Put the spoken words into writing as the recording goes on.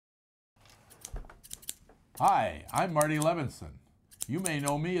Hi, I'm Marty Levinson. You may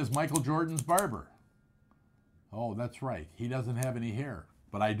know me as Michael Jordan's barber. Oh, that's right. He doesn't have any hair,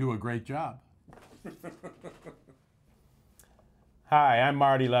 but I do a great job. Hi, I'm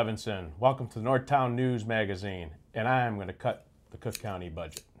Marty Levinson. Welcome to the Northtown News Magazine, and I'm going to cut the Cook County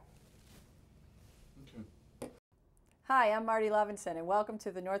budget. Hi, I'm Marty Levinson, and welcome to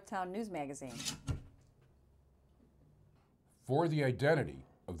the Northtown News Magazine. For the identity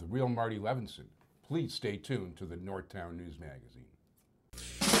of the real Marty Levinson, please stay tuned to the Northtown News Magazine.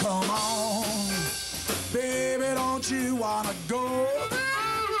 Come on, baby, don't you wanna go?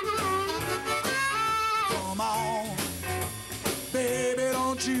 Come on, baby,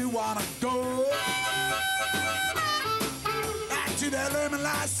 don't you wanna go? Back to that lemon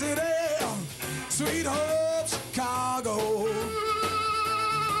light city, sweet Hope, Chicago.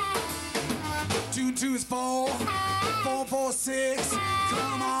 224 446.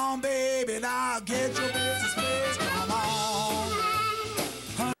 Come on, baby, now get your business fixed. Come on.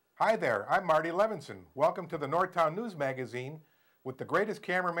 Hi there, I'm Marty Levinson. Welcome to the Northtown News Magazine with the greatest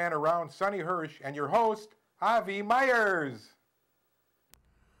cameraman around, Sonny Hersh, and your host, Avi Meyers.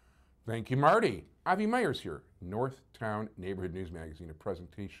 Thank you, Marty. Avi Meyers here, Northtown Neighborhood News Magazine, a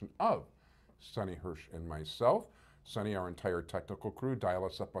presentation of Sonny Hersh and myself. Sonny, our entire technical crew, dial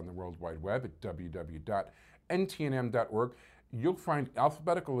us up on the World Wide Web at www.ntnm.org. You'll find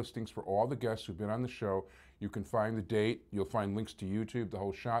alphabetical listings for all the guests who've been on the show. You can find the date. You'll find links to YouTube, the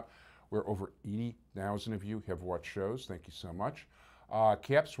whole shot, where over 80,000 of you have watched shows. Thank you so much.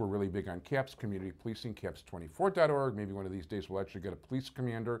 CAPS, we're really big on CAPS, community policing, caps24.org. Maybe one of these days we'll actually get a police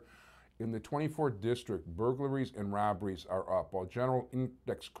commander. In the 24th district, burglaries and robberies are up. While general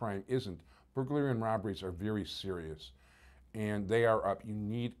index crime isn't, burglary and robberies are very serious, and they are up. You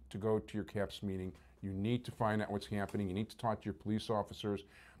need to go to your CAPS meeting. You need to find out what's happening. You need to talk to your police officers.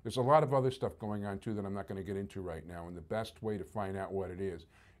 There's a lot of other stuff going on too that I'm not going to get into right now, and the best way to find out what it is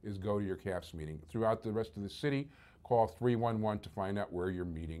go to your CAPS meeting. Throughout the rest of the city, call 311 to find out where your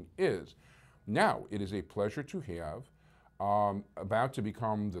meeting is. Now, it is a pleasure to have about to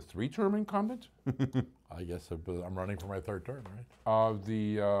become the 3-term incumbent I guess I'm running for my 3rd term, right? of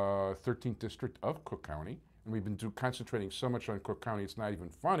the 13th District of Cook County. And we've been concentrating so much on Cook County, it's not even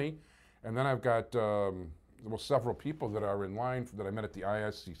funny. And then I've got several people that are in line that I met at the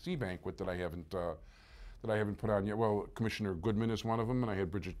ISCC banquet that I haven't put on yet. Well, Commissioner Goodman is one of them, and I had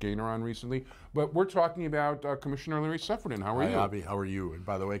Bridget Gaynor on recently. But we're talking about Commissioner Larry Suffredin. How are you? Hi, Avi. How are you? And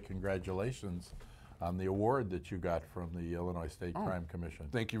by the way, congratulations on the award that you got from the Illinois State Crime Commission.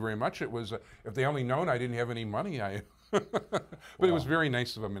 Thank you very much. It was, if they only known I didn't have any money, but it was very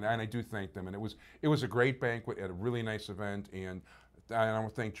nice of them, and I do thank them. And it was a great banquet at a really nice event, and I want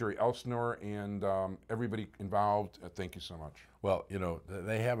to thank Jerry Elsnor and everybody involved. Thank you so much. Well, you know,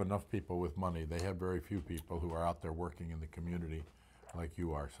 they have enough people with money. They have very few people who are out there working in the community like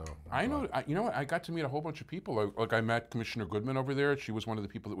you are. So I know, you know what, I got to meet a whole bunch of people. Like I met Commissioner Goodman over there. She was one of the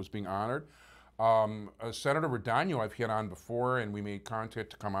people that was being honored. Senator Rodano I've had on before, and we made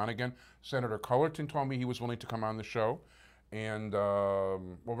contact to come on again. Senator Cullerton told me he was willing to come on the show. And,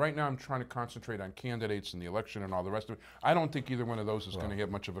 well, right now I'm trying to concentrate on candidates and the election and all the rest of it. I don't think either one of those is going to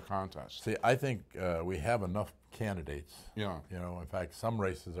have much of a contest. See, I think we have enough candidates. Yeah. You know, in fact, some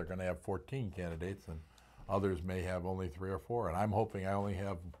races are going to have 14 candidates, and others may have only 3 or 4. And I'm hoping I only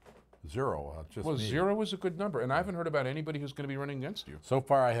have 0. Just well, me. 0 is a good number, and I haven't heard about anybody who's going to be running against you. So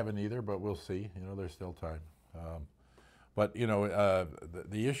far, I haven't either, but we'll see. You know, there's still time. But you know,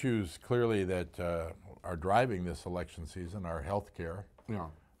 the issues clearly that are driving this election season are health care. Yeah.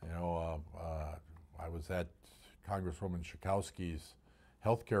 You know, I was at Congresswoman Schakowsky's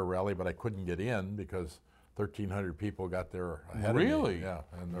health care rally, but I couldn't get in because 1,300 people got there ahead Really? of me. Yeah,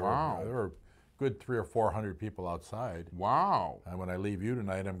 and there were good 300 or 400 people outside. Wow. And when I leave you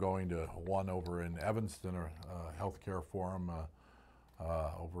tonight, I'm going to one over in Evanston, a healthcare forum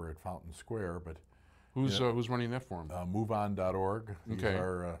over at Fountain Square. But who's running that for him? MoveOn.org. These Okay.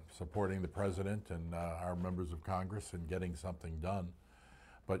 are supporting the president and our members of Congress in getting something done.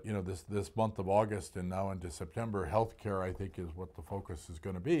 But you know, this month of August and now into September, healthcare I think is what the focus is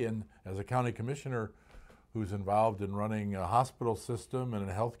going to be. And as a county commissioner who's involved in running a hospital system and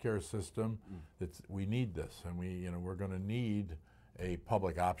a healthcare system, we need this, and we're going to need a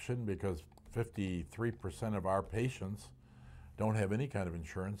public option because 53% of our patients don't have any kind of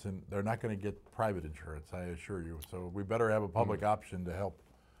insurance, and they're not going to get private insurance, I assure you. So we better have a public option to help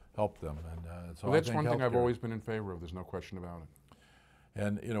them. And so well, that's I think one thing I've always been in favor of. There's no question about it.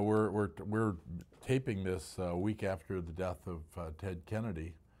 And you know, we're taping this a week after the death of Ted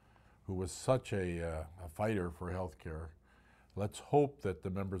Kennedy, who was such a fighter for health care. Let's hope that the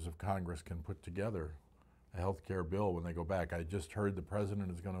members of Congress can put together health care bill when they go back. I just heard the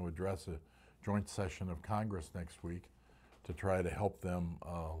president is going to address a joint session of Congress next week to try to help them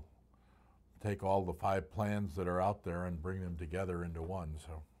take all the 5 plans that are out there and bring them together into one.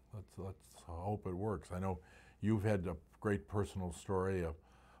 So let's hope it works. I know you've had a great personal story of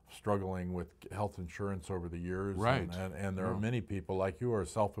struggling with health insurance over the years. Right. And there are many people like you who are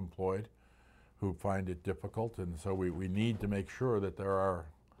self-employed who find it difficult, and so we need to make sure that there are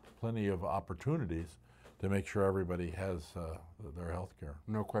plenty of opportunities to make sure everybody has their health care.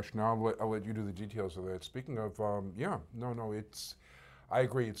 No question. I'll let you do the details of that. Speaking of, I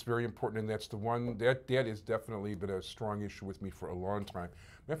agree. It's very important, and that's the one that has definitely been a strong issue with me for a long time.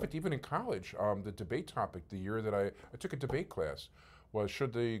 Matter of fact, even in college, the debate topic the year that I took a debate class was,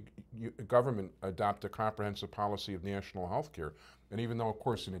 should the government adopt a comprehensive policy of national health care? And even though, of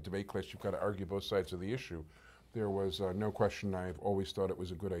course, in a debate class you've got to argue both sides of the issue, there was no question I've always thought it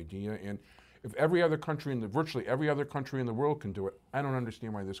was a good idea. And if every other country virtually every other country in the world can do it, I don't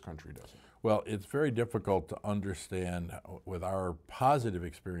understand why this country doesn't. Well, it's very difficult to understand with our positive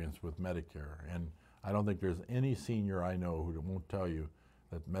experience with Medicare, and I don't think there's any senior I know who won't tell you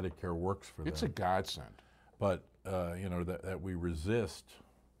that Medicare works for them. It's a godsend. But that we resist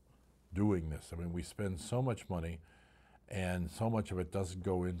doing this. I mean, we spend so much money, and so much of it doesn't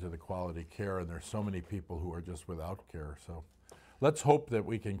go into the quality care, and there's so many people who are just without care. So let's hope that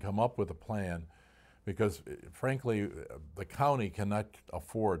we can come up with a plan, because frankly, the county cannot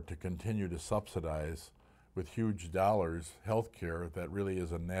afford to continue to subsidize with huge dollars health care that really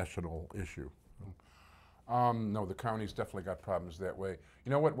is a national issue. No, the county's definitely got problems that way.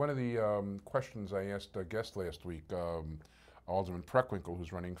 You know what? One of the questions I asked a guest last week, Alderman Preckwinkle,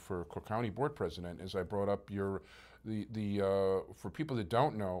 who's running for Cook County Board President, is I brought up for people that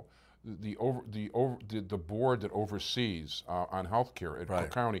don't know, the board that oversees on healthcare at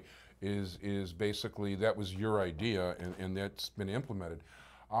Cook County is basically, that was your idea, and that's been implemented.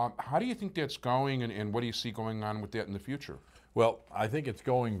 How do you think that's going, and what do you see going on with that in the future? Well, I think it's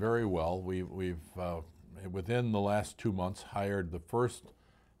going very well. We've within the last 2 months hired the first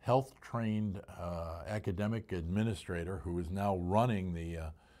health-trained academic administrator who is now running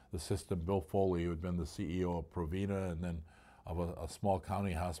the system, Bill Foley, who had been the CEO of Provena and then of a small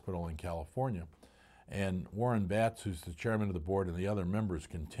county hospital in California. And Warren Batts, who's the chairman of the board, and the other members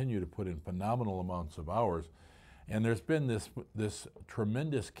continue to put in phenomenal amounts of hours. And there's been this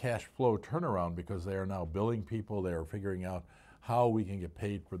tremendous cash flow turnaround because they are now billing people. They are figuring out how we can get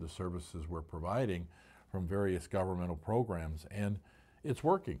paid for the services we're providing from various governmental programs. And it's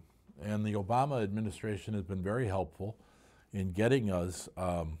working. And the Obama administration has been very helpful in getting us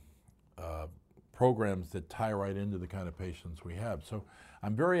programs that tie right into the kind of patients we have. So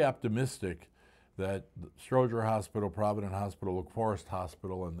I'm very optimistic that Stroger Hospital, Provident Hospital, Oak Forest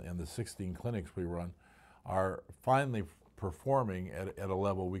Hospital, and the 16 clinics we run are finally performing at a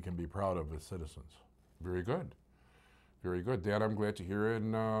level we can be proud of as citizens. Very good. Very good. Dad, I'm glad to hear it.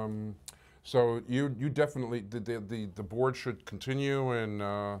 And so you definitely, the board should continue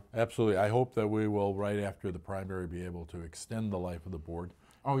and... Absolutely. I hope that we will, right after the primary, be able to extend the life of the board.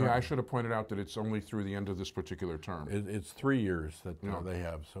 Oh yeah, I should have pointed out that it's only through the end of this particular term. It's 3 years that they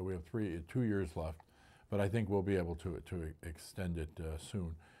have, so we have 2 years left. But I think we'll be able to extend it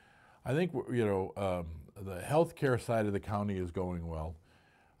soon. I think the healthcare side of the county is going well.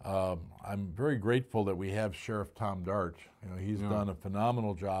 I'm very grateful that we have Sheriff Tom Dart. He's done a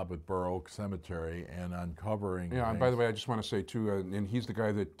phenomenal job at Burr Oak Cemetery and uncovering. Yeah, and by the way, I just want to say too, and he's the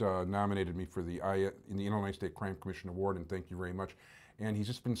guy that nominated me for the Illinois State Crime Commission Award, and thank you very much. And he's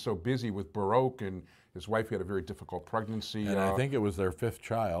just been so busy with Burr Oak, and his wife had a very difficult pregnancy. And I think it was their 5th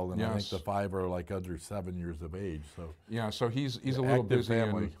child, and I think the 5 are like under 7 years of age. So yeah, so he's a little busy.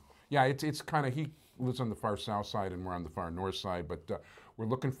 Family. And, yeah, it's kind of, he lives on the far south side, and we're on the far north side. But we're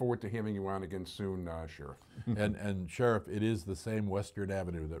looking forward to having you on again soon, Sheriff. and Sheriff, it is the same Western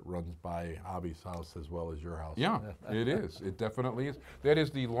Avenue that runs by Hobby's house as well as your house. Yeah, it is. It definitely is. That is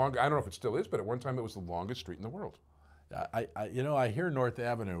the long. I don't know if it still is, but at one time it was the longest street in the world. I hear North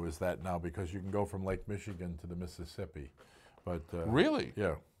Avenue is that now because you can go from Lake Michigan to the Mississippi, but really,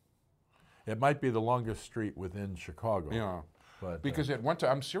 yeah, it might be the longest street within Chicago. Yeah, but because at one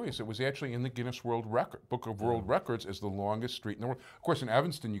time, I'm serious, it was actually in the Guinness Book of World Records as the longest street in the world. Of course, in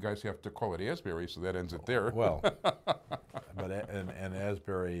Evanston, you guys have to call it Asbury, so that ends it there. Well, but and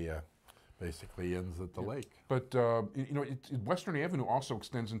Asbury basically ends at the lake. But Western Avenue also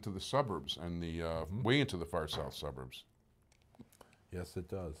extends into the suburbs and the way into the far south suburbs. Yes, it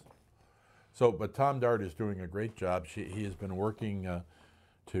does. So, but Tom Dart is doing a great job. He has been working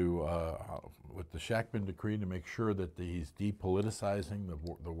with the Shackman decree to make sure that he's depoliticizing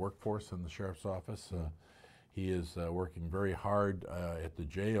the workforce in the sheriff's office. He is working very hard at the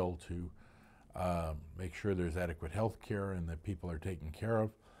jail to make sure there's adequate health care and that people are taken care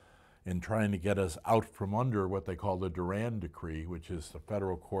of, in trying to get us out from under what they call the Duran Decree, which is the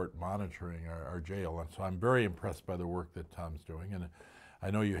federal court monitoring our jail. And so I'm very impressed by the work that Tom's doing. And I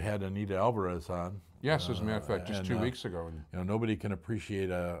know you had Anita Alvarez on. Yes, as a matter of fact, just 2 weeks ago. You know, nobody can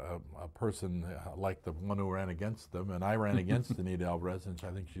appreciate a person like the one who ran against them. And I ran against Anita Alvarez, and I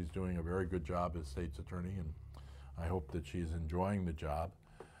think she's doing a very good job as state's attorney, and I hope that she's enjoying the job.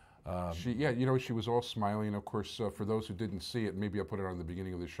 Yeah, you know, she was all smiling. Of course, for those who didn't see it, maybe I'll put it on the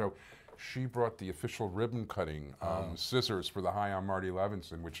beginning of the show. She brought the official ribbon cutting scissors for the Hi, I'm Marty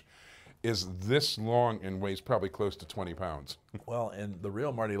Levinson, which is this long and weighs probably close to 20 pounds. Well, and the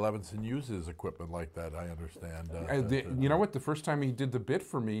real Marty Levinson uses equipment like that, I understand. You know what? The first time he did the bit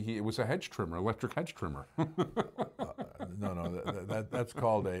for me, it was a hedge trimmer, electric hedge trimmer. No, that's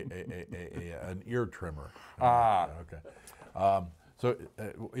called an ear trimmer. Ah. Okay.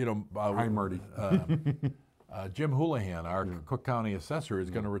 You know, Hi, Marty. Jim Houlihan, our Cook County assessor, is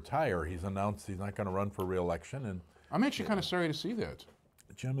going to retire. He's announced he's not going to run for re-election, and I'm actually kind of sorry to see that.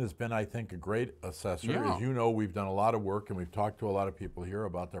 Jim has been, I think, a great assessor. Yeah. As you know, we've done a lot of work, and we've talked to a lot of people here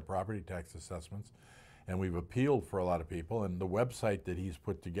about their property tax assessments, and we've appealed for a lot of people, and the website that he's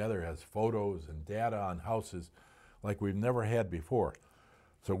put together has photos and data on houses like we've never had before.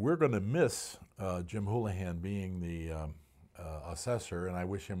 So we're going to miss Jim Houlihan being the assessor, and I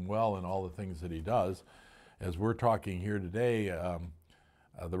wish him well in all the things that he does. As we're talking here today,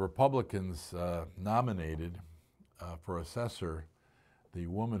 the Republicans nominated for assessor the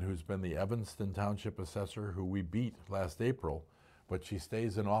woman who's been the Evanston Township assessor, who we beat last April, but she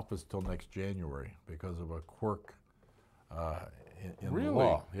stays in office till next January because of a quirk in the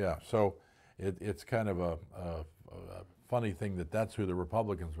law. Yeah, so it's kind of a funny thing that's who the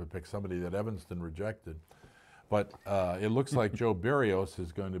Republicans would pick, somebody that Evanston rejected. But it looks like Joe Berrios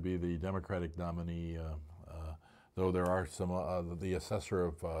is going to be the Democratic nominee, though there are some, the assessor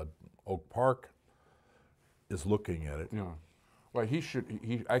of Oak Park is looking at it. Yeah. Well,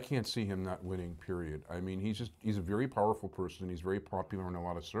 I can't see him not winning, period. I mean, he's a very powerful person. He's very popular in a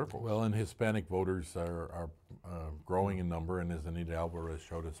lot of circles. Well, and Hispanic voters are growing in number, and as Anita Alvarez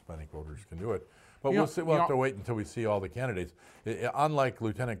showed, Hispanic voters can do it. But we'll have to wait until we see all the candidates. Unlike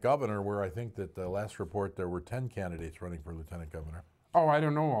Lieutenant Governor, where I think that the last report there were 10 candidates running for Lieutenant Governor. Oh, I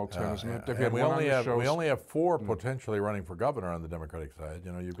don't know all 10. We only have 4 potentially running for governor on the Democratic side.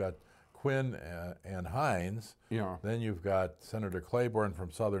 You know, you've got Quinn and Hines. Yeah. Then you've got Senator Claiborne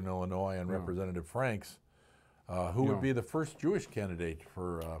from Southern Illinois and Representative Franks, who would be the first Jewish candidate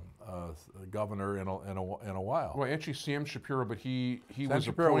for governor in a while. Well, actually, Sam Shapiro, but he Sam was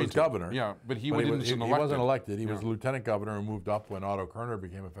Shapiro appointed. was governor. Yeah, but he wasn't elected. He Yeah. was lieutenant governor and moved up when Otto Kerner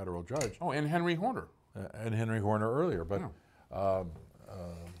became a federal judge. Oh, and Henry Horner. And Henry Horner earlier, but.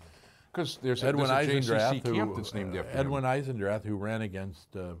 Because there's Edwin a Eisendrath, JCC camp that's named after Edwin him. Eisendrath, who ran against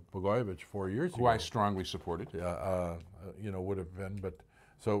Blagojevich 4 years ago. Who I strongly supported. You know, would have been. But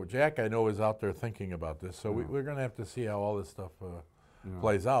so Jack, I know, is out there thinking about this. So we're going to have to see how all this stuff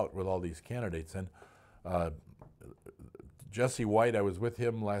plays out with all these candidates. And Jesse White, I was with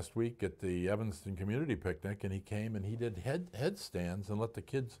him last week at the Evanston Community Picnic, and he came and he did headstands and let the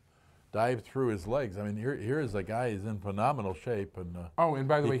kids dive through his legs. I mean, here is a guy who's in phenomenal shape. And and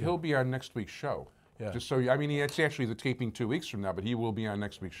by the way, he'll be on next week's show. Yeah. Just so I mean, it's actually the taping 2 weeks from now, but he will be on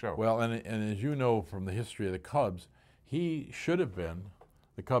next week's show. Well, and as you know from the history of the Cubs, he should have been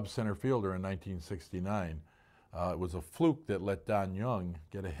the Cubs center fielder in 1969. It was a fluke that let Don Young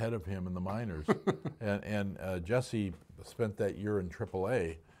get ahead of him in the minors, and Jesse spent that year in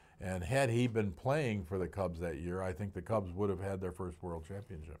AAA. And had he been playing for the Cubs that year, I think the Cubs would have had their first World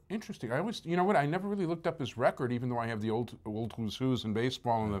Championship. Interesting. You know what? I never really looked up his record, even though I have the old who's who's in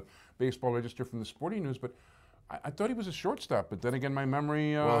baseball and the baseball register from the Sporting News. But I thought he was a shortstop. But then again, my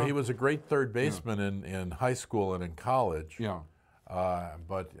memory. Well, he was a great third baseman in high school and in college. Yeah.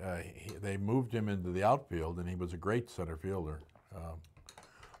 But they moved him into the outfield, and he was a great center fielder.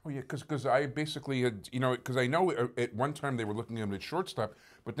 Oh yeah, because I basically had, because I know at one time they were looking at him at shortstop,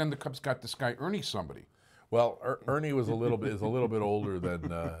 but then the Cubs got this guy Ernie somebody. Well, Ernie was a little bit older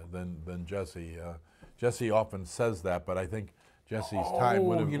than Jesse. Jesse often says that, but I think Jesse's time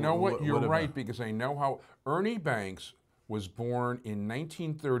would have. You know what? You're right, because I know how Ernie Banks was born in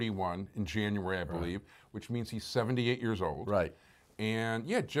 1931 in January, I believe, which means he's 78 years old. Right. And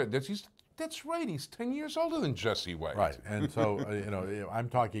yeah, that's right. He's 10 years older than Jesse White. Right, and so I'm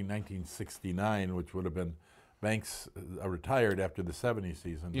talking 1969, which would have been Banks retired after the '70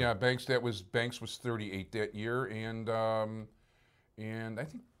 season. Yeah, Banks was 38 that year, and I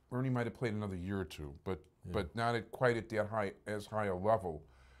think Ernie might have played another year or two, but not quite at that as high a level.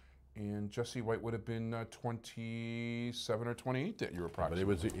 And Jesse White would have been 27 or 28 that year approximately.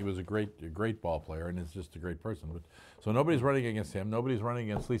 But he was a great ball player, and is just a great person. But, so nobody's running against him. Nobody's running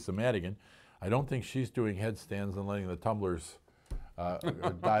against Lisa Madigan. I don't think she's doing headstands and letting the tumblers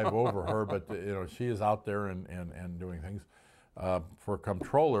dive over her. But she is out there and doing things. For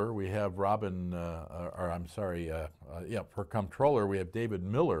comptroller, we have for comptroller we have David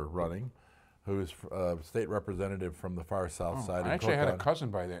Miller running, who's state representative from the far south side. I actually had a cousin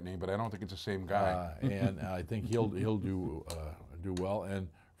by that name, but I don't think it's the same guy. And I think he'll do well. And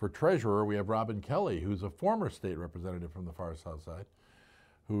for treasurer, we have Robin Kelly, who's a former state representative from the far south side,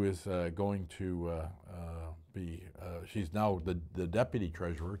 who is going to be. She's now the deputy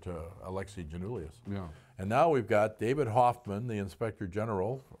treasurer to Alexi Janulius. Yeah. And now we've got David Hoffman, the Inspector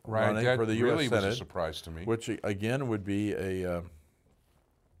General, running for the U.S. really Senate. Was a surprise to me. Which again would be a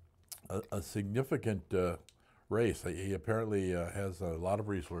significant race. He apparently has a lot of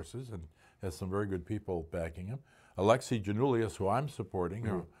resources and has some very good people backing him. Alexi Janulius, who I'm supporting,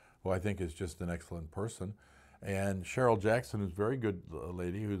 who I think is just an excellent person, and Cheryl Jackson, who's a very good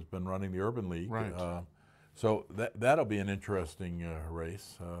lady, who's been running the Urban League. Right. So that'll be an interesting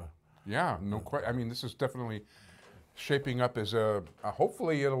race. Yeah, no question. I mean, this is definitely shaping up as a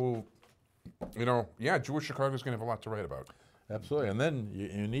hopefully it'll, Jewish Chicago is going to have a lot to write about. Absolutely. And then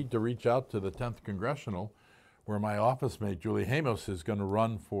you need to reach out to the 10th Congressional, where my office mate, Julie Hamos, is going to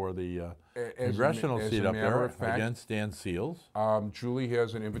run for the congressional seat up there against Dan Seals. Julie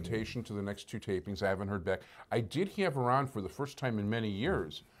has an invitation to the next two tapings. I haven't heard back. I did have her on for the first time in many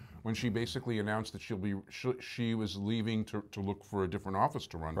years when she basically announced that she was leaving to look for a different office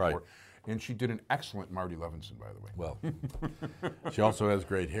to run for. And she did an excellent Marty Levinson, by the way. Well, she also has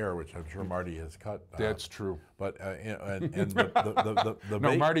great hair, which I'm sure Marty has cut. That's true. But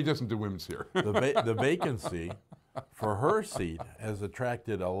Marty doesn't do women's hair. The vacancy for her seat has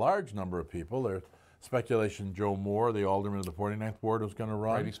attracted a large number of people. There's speculation Joe Moore, the alderman of the 49th Ward, was going to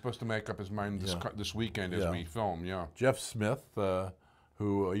run. Right, he's supposed to make up his mind this weekend as we film. Yeah. Jeff Smith.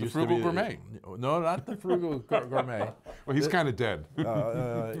 Who used Frugal to be Gourmet? No, not the Frugal Gourmet. Well, he's kind of dead.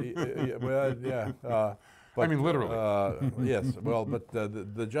 Well, yeah. But, I mean, literally. Yes. Well, but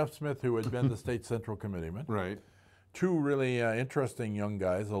the Jeff Smith, who had been the state central committeeman. Right. Two really interesting young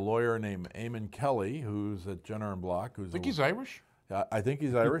guys. A lawyer named Eamon Kelly, who's at Jenner and Block. I think he's Irish. I think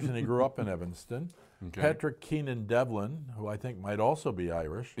he's Irish, and he grew up in Evanston. Okay. Patrick Keenan Devlin, who I think might also be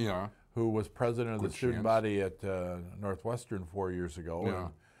Irish. Yeah. Who was president of the student body at Northwestern 4 years ago, and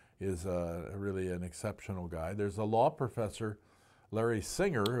is really an exceptional guy. There's a law professor, Larry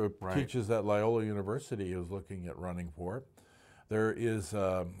Singer, who teaches at Loyola University, who's looking at running for it. There is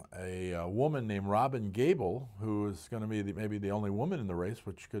a woman named Robin Gable, who is going to be maybe the only woman in the race,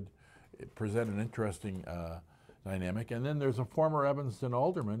 which could present an interesting dynamic. And then there's a former Evanston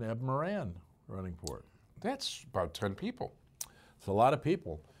alderman, Eb Moran, running for it. That's about 10 people. It's a lot of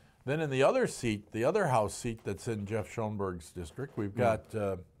people. Then in the other seat, the other House seat that's in Jeff Schoenberg's district, we've got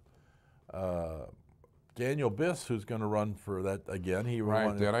Daniel Biss, who's going to run for that again.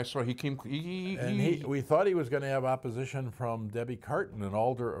 That I saw. He came. We thought he was going to have opposition from Debbie Carton, an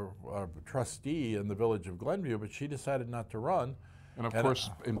trustee in the village of Glenview, but she decided not to run. And of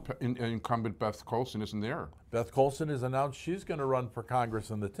course, incumbent Beth Colson isn't there. Beth Colson has announced she's going to run for Congress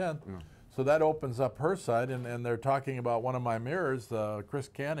in the 10th. So that opens up her side, and they're talking about one of my mayors, Chris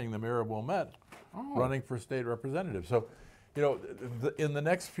Canning, the mayor of Wilmette, running for state representative. So, in the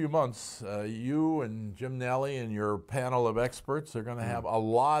next few months, you and Jim Nally and your panel of experts are going to have a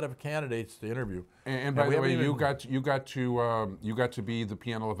lot of candidates to interview. And by the way, you got to be the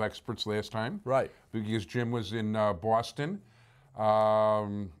panel of experts last time, right? Because Jim was in Boston.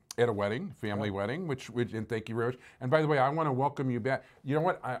 At a wedding, family wedding, which and thank you very much. And by the way, I want to welcome you back. You know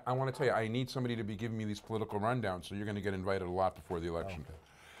what? I want to tell you, I need somebody to be giving me these political rundowns, so you're going to get invited a lot before the election. Okay.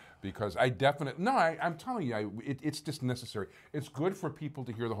 Because I'm telling you, it's just necessary. It's good for people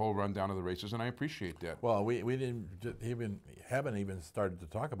to hear the whole rundown of the races, and I appreciate that. Well, we haven't even started to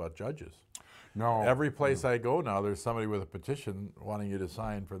talk about judges. No. Every place I go now, there's somebody with a petition wanting you to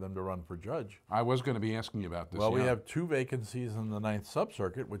sign for them to run for judge. I was going to be asking you about this. Well, we have two vacancies in the 9th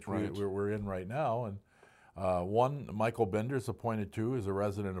Sub-Circuit, which we're in right now. And one, Michael Bender's appointed to, is a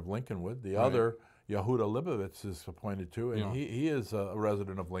resident of Lincolnwood. The other, Yehuda Libovitz, is appointed to, and he is a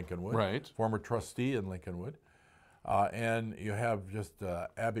resident of Lincolnwood, former trustee in Lincolnwood. And you have just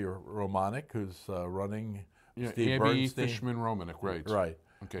Abby Romanek, who's running. Steve Bernstein. Fishman-Romanek, right.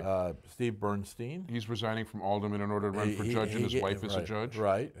 Okay. Steve Bernstein. He's resigning from alderman in order to run for judge, and his wife is a judge.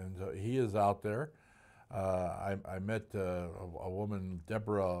 Right, and he is out there. I met a woman,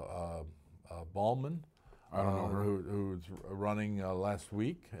 Deborah Ballman, I don't know her. who's running last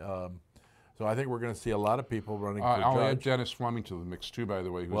week. So I think we're going to see a lot of people running for I'll add judge. Dennis Fleming to the mix too, by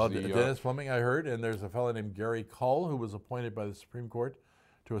the way. Who's Well, the, Dennis Fleming, I heard, and there's a fellow named Gary Cull who was appointed by the Supreme Court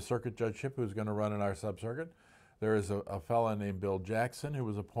to a circuit judgeship who's going to run in our sub-circuit. There is a fellow named Bill Jackson who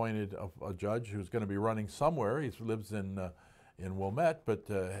was appointed a judge who's going to be running somewhere. He lives in Wilmette, but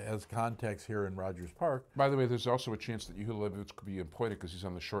has contacts here in Rogers Park. By the way, there's also a chance that Yehuda Leibovitz could be appointed because he's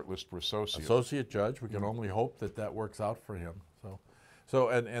on the short list for associate. Associate judge. We can only hope that that works out for him.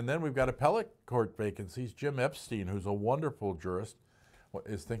 And then we've got appellate court vacancies. Jim Epstein, who's a wonderful jurist,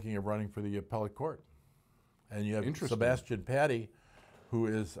 is thinking of running for the appellate court. And you have Sebastian Patty, who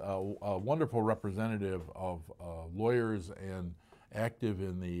is a wonderful representative of lawyers and active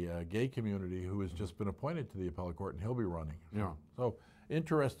in the gay community, who has just been appointed to the appellate court, and he'll be running. Yeah. So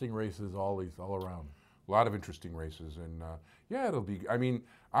interesting races all around. A lot of interesting races, and yeah, it'll be. I mean,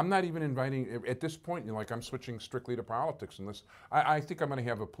 I'm not even inviting at this point. You know, like I'm switching strictly to politics, unless I think I'm going to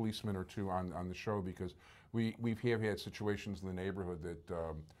have a policeman or two on the show because we have had situations in the neighborhood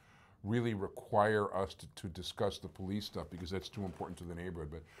that really require us to discuss the police stuff because that's too important to the neighborhood.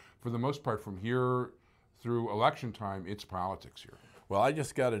 But for the most part, from here through election time, it's politics here. Well, I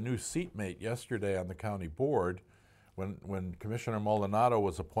just got a new seatmate yesterday on the county board. When Commissioner Maldonado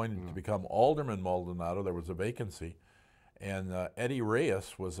was appointed to become Alderman Maldonado, there was a vacancy, and Eddie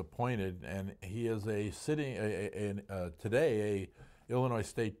Reyes was appointed, and he is today a Illinois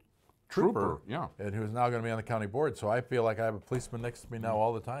State Trooper, yeah, and who's now going to be on the county board. So I feel like I have a policeman next to me now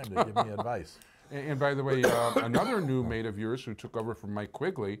all the time to give me advice. And by the way, another new mate of yours who took over from Mike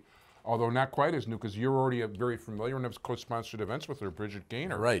Quigley, although not quite as new because you're already very familiar and have co-sponsored events with her, Bridget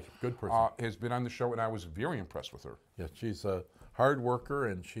Gaynor. Right, good person. Has been on the show, and I was very impressed with her. Yes, she's a hard worker,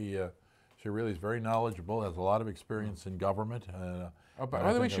 and she really is very knowledgeable, has a lot of experience in government.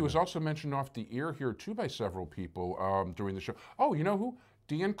 By the way, she was also mentioned off the air here, too, by several people during the show. Oh, you know who?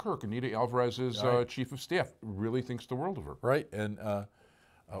 Deanne Kirk, Anita Alvarez's chief of staff, really thinks the world of her. Right, and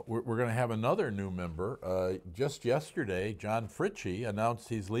we're going to have another new member. Just yesterday, John Fritchie announced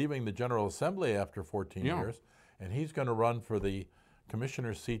he's leaving the General Assembly after 14 years, and he's going to run for the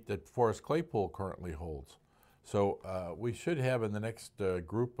commissioner seat that Forrest Claypool currently holds. So we should have in the next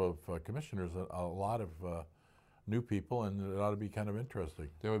group of commissioners a lot of new people, and it ought to be kind of interesting.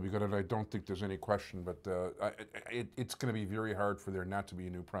 That would be good, and I don't think there's any question, but it's going to be very hard for there not to be a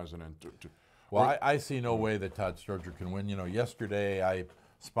new president. Well, I see no way that Todd Stroger can win. You know, yesterday I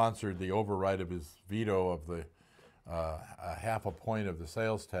sponsored the override of his veto of the half a point of the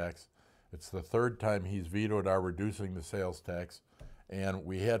sales tax. It's the third time he's vetoed our reducing the sales tax. And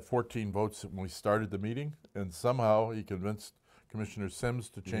we had 14 votes when we started the meeting, and somehow he convinced Commissioner Sims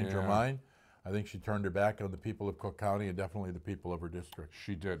to change her mind. I think she turned her back on the people of Cook County and definitely the people of her district.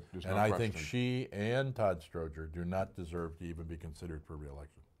 She did. There's and no I question. think she and Todd Stroger do not deserve to even be considered for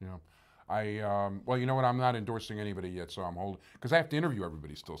re-election. Yeah. Well, you know what? I'm not endorsing anybody yet, so I'm holding, because I have to interview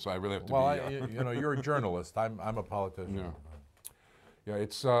everybody still, so I really have to be... you know, you're a journalist. I'm a politician. Yeah. Yeah,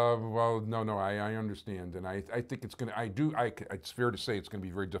 it's, well, no, I understand, and I think it's going to, it's fair to say it's going to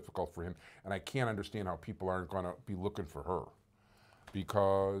be very difficult for him, and I can't understand how people aren't going to be looking for her,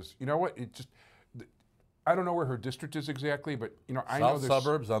 because, you know what, I don't know where her district is exactly, but, you know, I know South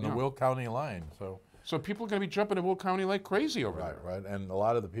suburbs on the Will County line, So people are going to be jumping to Will County like crazy over there. Right, and a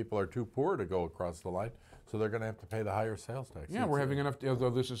lot of the people are too poor to go across the line, so they're going to have to pay the higher sales tax. Yeah, we're having enough, although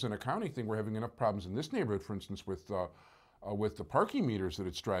this is an accounting thing, we're having enough problems in this neighborhood, for instance, with the parking meters that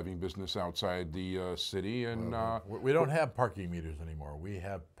it's driving business outside the city. And we don't have parking meters anymore. We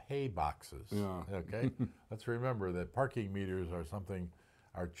have pay boxes. Yeah. Okay? Let's remember that parking meters are something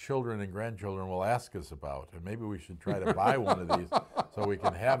our children and grandchildren will ask us about, and maybe we should try to buy one of these so we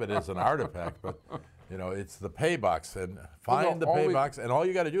can have it as an artifact. But you know, it's the pay box, and find the pay box, and all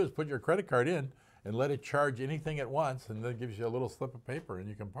you got to do is put your credit card in and let it charge anything at once, and then it gives you a little slip of paper, and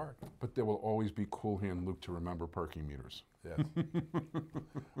you can park. But there will always be Cool Hand Luke to remember parking meters. Yes.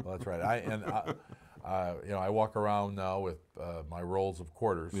 Well, that's right. You know, I walk around now with my rolls of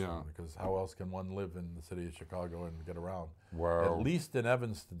quarters. Yeah. Because how else can one live in the city of Chicago and get around? Well, at least in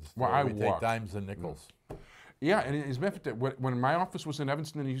Evanston, we take dimes and nickels. Yeah, and as a matter of fact, when my office was in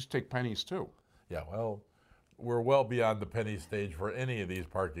Evanston, they used to take pennies too. Yeah, well, we're well beyond the penny stage for any of these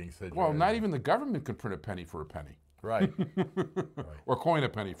parking situations. Well, not even the government could print a penny for a penny. Right. Or coin a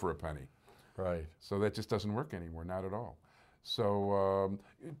penny for a penny. Right. So that just doesn't work anymore, not at all. So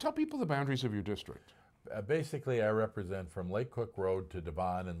tell people the boundaries of your district. Basically, I represent from Lake Cook Road to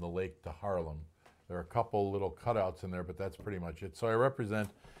Devon and the lake to Harlem. There are a couple little cutouts in there, but that's pretty much it. So I represent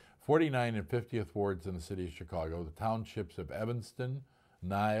 49 and 50th wards in the city of Chicago, the townships of Evanston,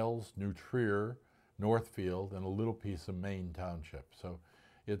 Niles, New Trier, Northfield, and a little piece of Maine Township. So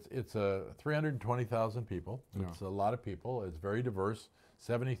it's 320,000 people. Yeah. It's a lot of people. It's very diverse.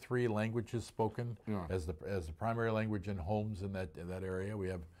 73 languages spoken as the primary language in homes in that area. We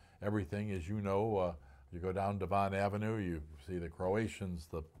have everything, as you know. You go down Devon Avenue, you see the Croatians,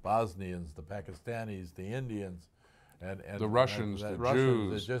 the Bosnians, the Pakistanis, the Indians, and the Russians, the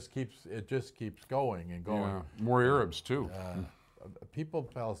Jews. It just keeps going and going. Yeah. More Arabs too. People,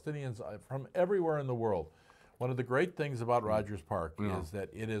 Palestinians from everywhere in the world. One of the great things about Rogers Park is that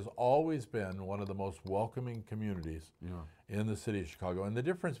it has always been one of the most welcoming communities in the city of Chicago. And the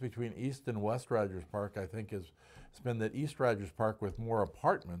difference between East and West Rogers Park, I think, has been that East Rogers Park, with more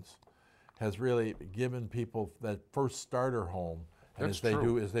apartments, has really given people that first starter home. And as they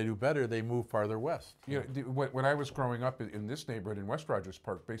do better, they move farther west. You know, when I was growing up in this neighborhood in West Rogers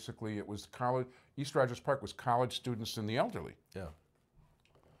Park, basically it was college. East Rogers Park was college students and the elderly. Yeah.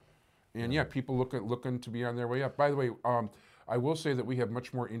 And people looking to be on their way up. By the way, I will say that we have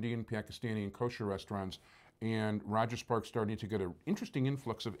much more Indian, Pakistani, and kosher restaurants, and Rogers Park's starting to get an interesting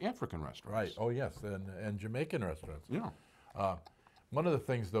influx of African restaurants. Right. Oh yes, and Jamaican restaurants. Yeah. One of the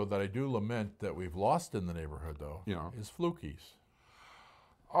things, though, that I do lament that we've lost in the neighborhood, though, is Flukies.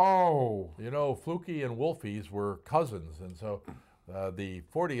 Oh. You know, Fluky and Wolfie's were cousins, and so the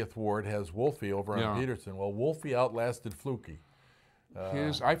 40th Ward has Wolfie over on Peterson. Well, Wolfie outlasted Fluky.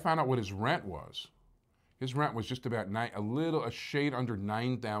 I found out what his rent was. His rent was just about a shade under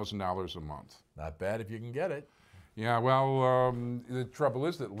 $9,000 a month. Not bad if you can get it. Yeah, well, the trouble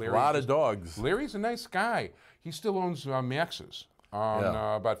is that Larry... A lot of dogs. Larry's a nice guy. He still owns Max's. And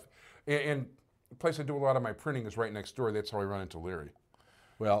the place I do a lot of my printing is right next door. That's how I run into Larry.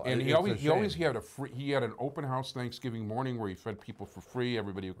 Well, and he always had an open house Thanksgiving morning where he fed people for free,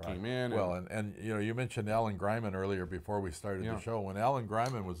 everybody who came in. Well, and you know, you mentioned Alan Greiman earlier before we started the show. When Alan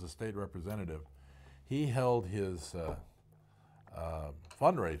Greiman was the state representative, he held his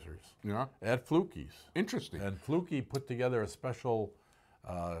fundraisers at Fluky's. Interesting. And Fluky put together a special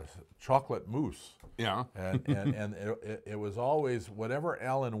chocolate mousse. Yeah. And it was always whatever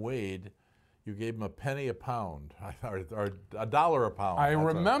Alan weighed, you gave him a penny a pound, or $1 a pound. I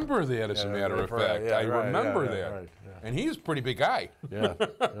remember that, as a matter of fact. I remember that. Right, and he's a pretty big guy. Yeah.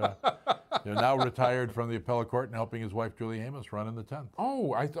 You're now retired from the appellate court and helping his wife, Julie Amos, run in the 10th.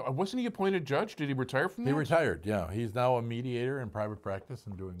 Oh, wasn't he appointed judge? Did he retire from that? He retired, yeah. He's now a mediator in private practice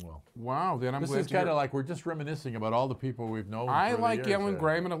and doing well. Wow, then I'm glad to hear. This is kind of like we're just reminiscing about all the people we've known. I like Alan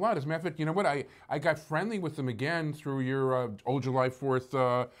Greiman a lot. As a matter of fact, you know what? I got friendly with him again through your old July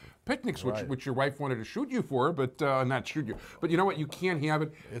 4th picnics, which your wife wanted to shoot you for, but not shoot you. But you know what? You can't have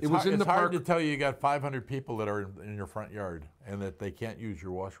it. It was in the park. It's hard to tell you got 500 people that are in your front yard and that they can't use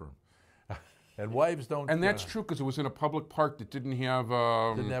your washroom. And wives don't. And that's true, because it was in a public park that didn't have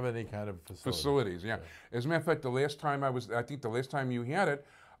any kind of facilities. Yeah. As a matter of fact, the last time I think the last time you had it,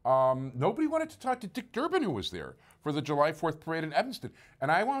 nobody wanted to talk to Dick Durbin, who was there for the July 4th parade in Evanston.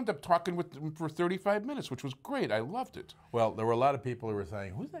 And I wound up talking with him for 35 minutes, which was great. I loved it. Well, there were a lot of people who were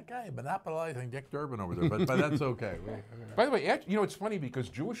saying, who's that guy monopolizing Dick Durbin over there? But that's okay. By the way, you know, it's funny because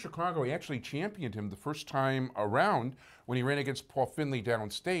Jewish Chicago actually championed him the first time around when he ran against Paul Finley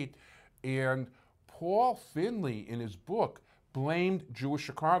downstate. And Paul Finley, in his book, blamed Jewish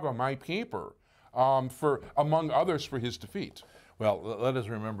Chicago, my paper, for, among others, for his defeat. Well, let us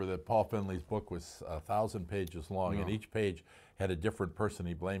remember that Paul Finley's book was 1,000 pages long, and each page had a different person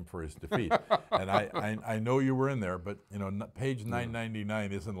he blamed for his defeat. And I know you were in there, but you know, page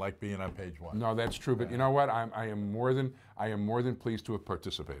 999 isn't like being on page 1. No, that's true. But you know what? I am more than pleased to have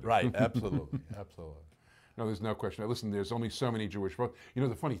participated. Right. Absolutely. Absolutely. No, there's no question. Now, listen, there's only so many Jewish votes. You know,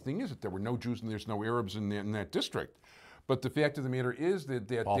 the funny thing is that there were no Jews and there's no Arabs in that district. But the fact of the matter is that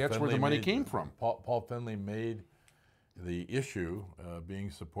that's where the money came from. Paul Finley made the issue, being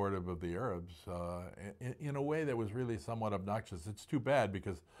supportive of the Arabs, in a way that was really somewhat obnoxious. It's too bad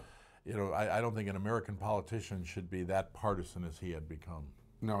because, you know, I don't think an American politician should be that partisan as he had become.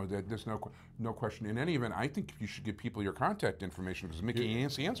 No, there's no question. In any event, I think you should give people your contact information because Mickey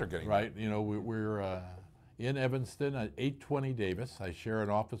and Sands are getting right. You know, we're in Evanston at 820 Davis. I share an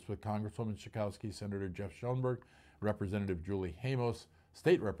office with Congresswoman Schakowsky, Senator Jeff Schoenberg, Representative Julie Amos,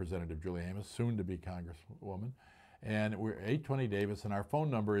 State Representative Julie Amos, soon to be Congresswoman. And we're 820 Davis, and our phone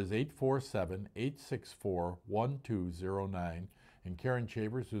number is 847-864-1209. And Karen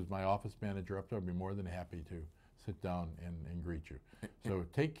Chavers, who's my office manager up there, will be more than happy to sit down and greet you. So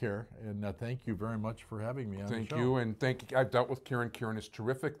take care, and thank you very much for having me on the show. Thank you, and thank you. I've dealt with Karen. Karen is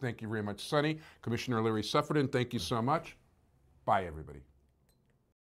terrific. Thank you very much, Sonny. Commissioner Larry Suffredin, thank you so much. Bye, everybody.